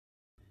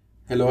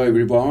Hello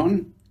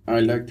everyone,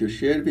 I'd like to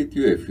share with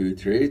you a few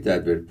trades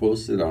that were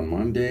posted on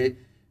Monday,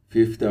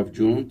 5th of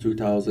June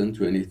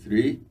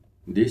 2023.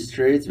 These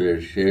trades were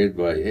shared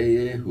by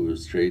AA, who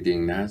is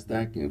trading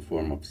Nasdaq in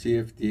form of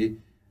CFD.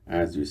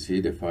 As you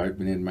see, the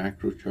 5-minute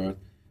macro chart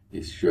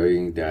is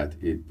showing that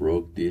it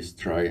broke this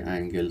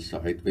triangle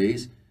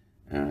sideways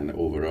and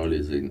overall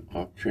is in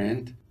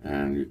uptrend,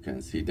 and you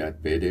can see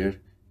that better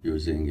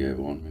using a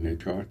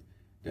 1-minute chart,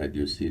 that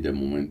you see the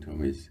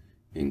momentum is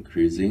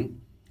increasing.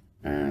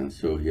 And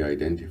so he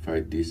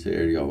identified this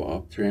area of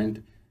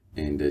uptrend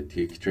in the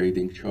tick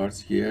trading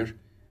charts here,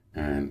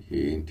 and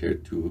he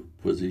entered two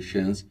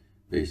positions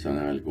based on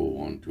Algo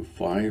 1 to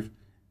 5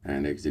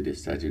 and exited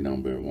strategy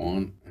number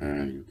 1,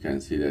 and you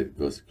can see that it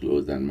was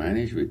closed and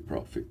managed with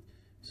profit.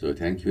 So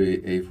thank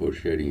you AA for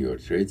sharing your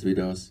trades with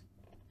us.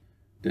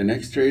 The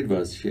next trade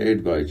was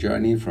shared by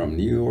Johnny from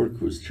New York,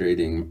 who's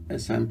trading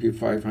S&P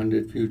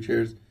 500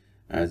 futures.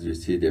 As you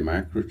see, the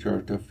macro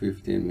chart of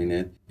 15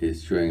 minutes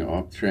is showing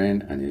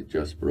uptrend, and it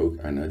just broke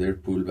another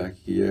pullback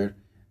here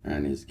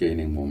and is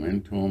gaining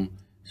momentum.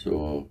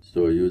 So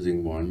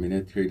using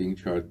 1-minute trading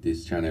chart,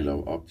 this channel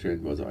of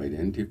uptrend was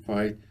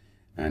identified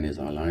and is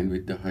aligned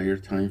with the higher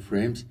time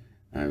frames.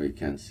 And we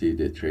can see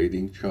the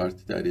trading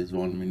chart that is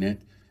 1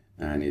 minute,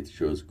 and it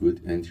shows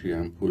good entry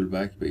and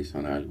pullback based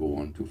on Algo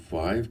 1 to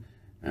 5.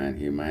 And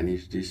he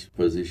managed this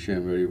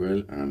position very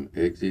well and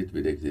exit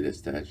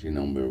strategy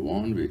number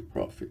 1 with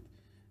profit.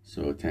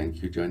 So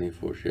thank you, Johnny,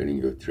 for sharing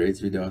your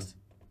trades with us.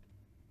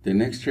 The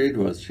next trade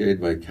was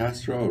shared by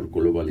Castro, or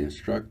Global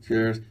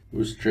Instructor,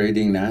 who's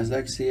trading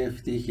Nasdaq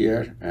CFD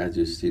here. As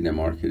you see, the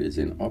market is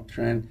in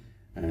uptrend,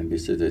 and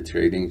this is a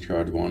trading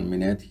chart 1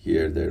 minute.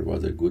 Here there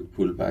was a good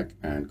pullback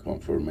and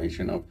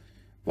confirmation of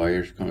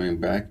buyers coming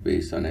back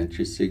based on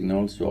entry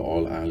signals. So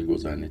all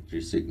algos and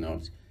entry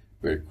signals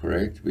were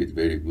correct with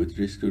very good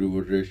risk to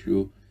reward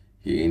ratio.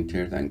 He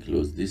entered and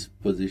closed this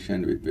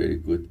position with very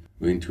good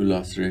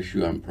win-to-loss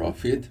ratio and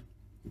profit.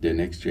 The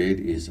next trade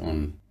is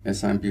on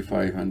S&P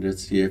 500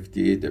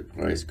 CFD. The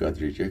price got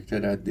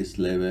rejected at this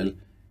level,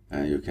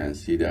 and you can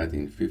see that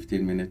in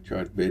 15-minute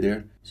chart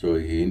better. So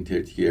he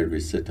entered here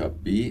with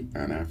setup B,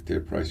 and after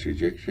price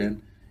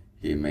rejection,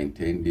 he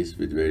maintained this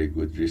with very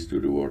good risk to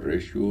reward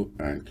ratio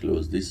and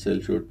closed this sell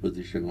short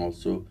position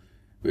also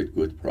with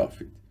good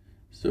profit.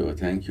 So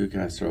thank you,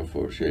 Castro,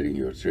 for sharing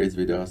your trades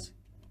with us.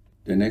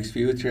 The next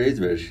few trades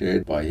were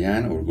shared by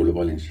Yan, or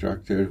Global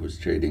Instructor, who's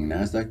trading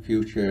Nasdaq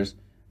futures.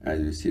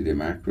 As you see, the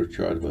macro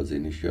chart was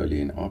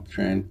initially in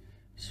uptrend,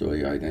 so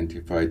he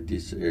identified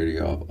this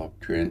area of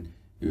uptrend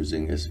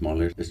using a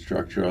smaller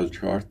structural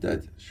chart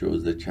that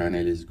shows the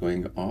channel is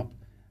going up,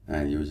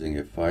 and using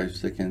a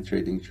 5-second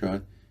trading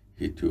chart,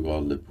 he took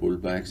all the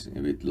pullbacks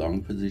with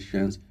long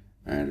positions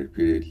and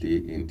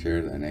repeatedly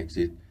entered and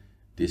exit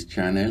this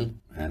channel.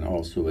 And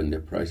also when the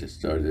price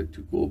started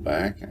to go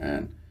back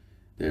and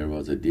there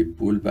was a deep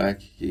pullback,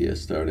 he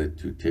started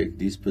to take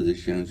these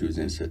positions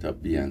using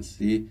setup B and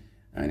C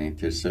and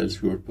enter sell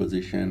short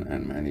position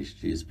and manage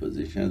these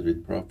positions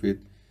with profit.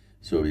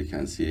 So we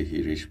can see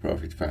he reached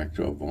profit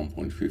factor of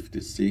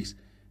 1.56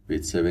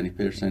 with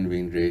 70%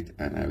 win rate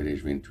and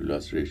average win to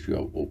loss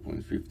ratio of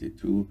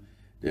 0.52.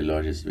 The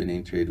largest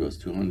winning trade was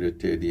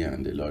 $230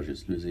 and the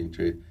largest losing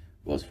trade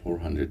was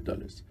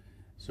 $400.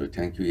 So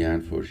thank you,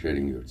 Yan, for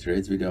sharing your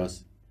trades with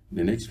us.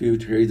 The next few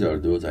trades are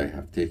those I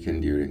have taken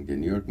during the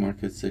New York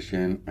market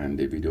session, and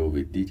the video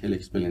with detailed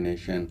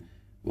explanation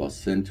was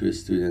sent to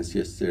students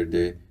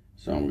yesterday,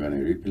 so I'm going to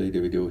replay the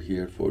video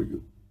here for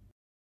you.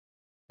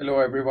 Hello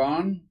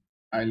everyone,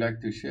 I'd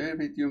like to share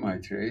with you my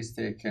trades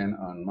taken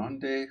on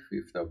Monday,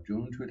 5th of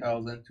June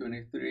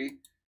 2023.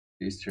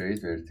 These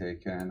trades were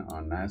taken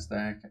on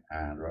Nasdaq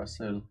and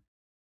Russell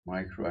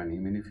Micro and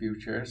E-mini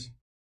futures.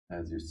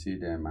 As you see,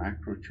 the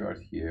macro chart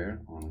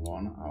here on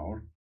 1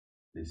 hour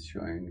is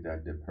showing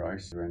that the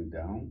price went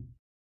down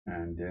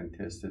and then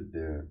tested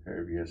the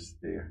previous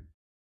day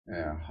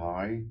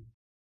high.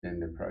 Then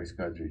the price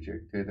got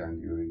rejected,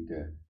 and during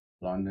the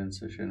London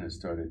session it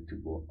started to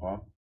go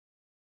up.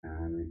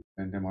 And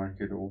when the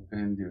market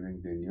opened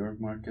during the New York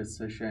market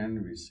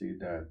session, we see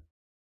that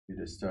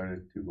it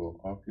started to go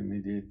up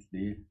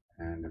immediately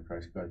and the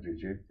price got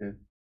rejected,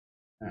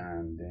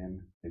 and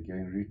then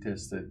again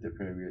retested the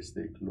previous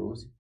day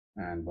close,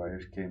 and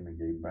buyers came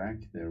again back.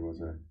 There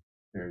was a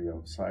area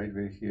of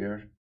sideways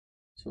here.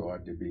 So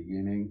at the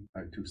beginning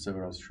I took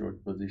several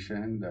short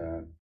positions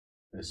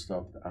that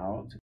stopped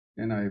out.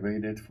 Then I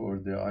waited for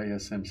the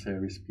ISM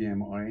service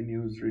PMI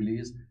news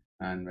release,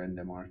 and when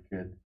the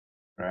market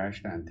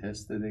crashed and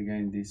tested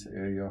again this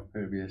area of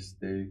previous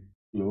day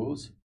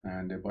close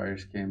and the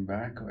buyers came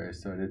back, I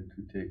started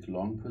to take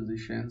long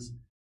positions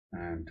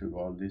and took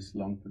all these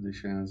long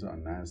positions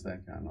on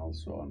Nasdaq and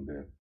also on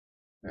the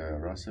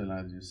Russell,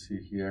 as you see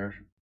here.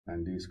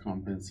 And these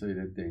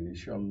compensated the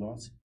initial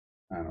loss,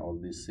 and all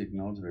these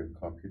signals were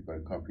copied by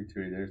copy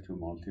trader to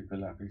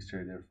multiple Apex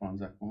Trader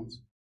funds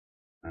accounts,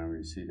 and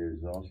we see the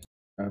result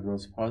That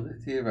was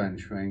positive and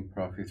showing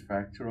profit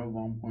factor of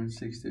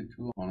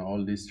 1.62 on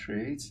all these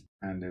trades,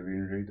 and the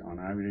win rate on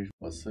average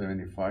was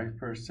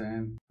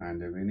 75%,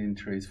 and the winning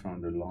trades from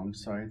the long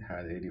side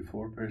had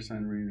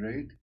 84% win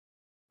rate,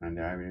 and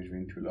the average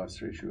win to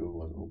loss ratio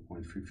was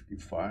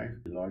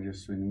 0.55. The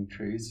largest winning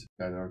trades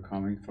that are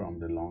coming from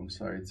the long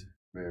sides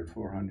were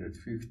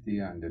 450,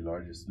 and the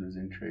largest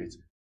losing trades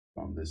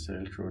from the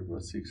sell short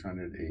was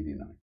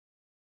 689.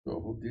 So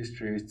I hope this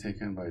trade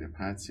taken by the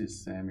PAAT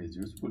system is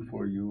useful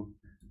for you,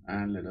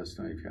 and let us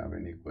know if you have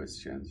any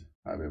questions.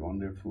 Have a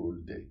wonderful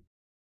day.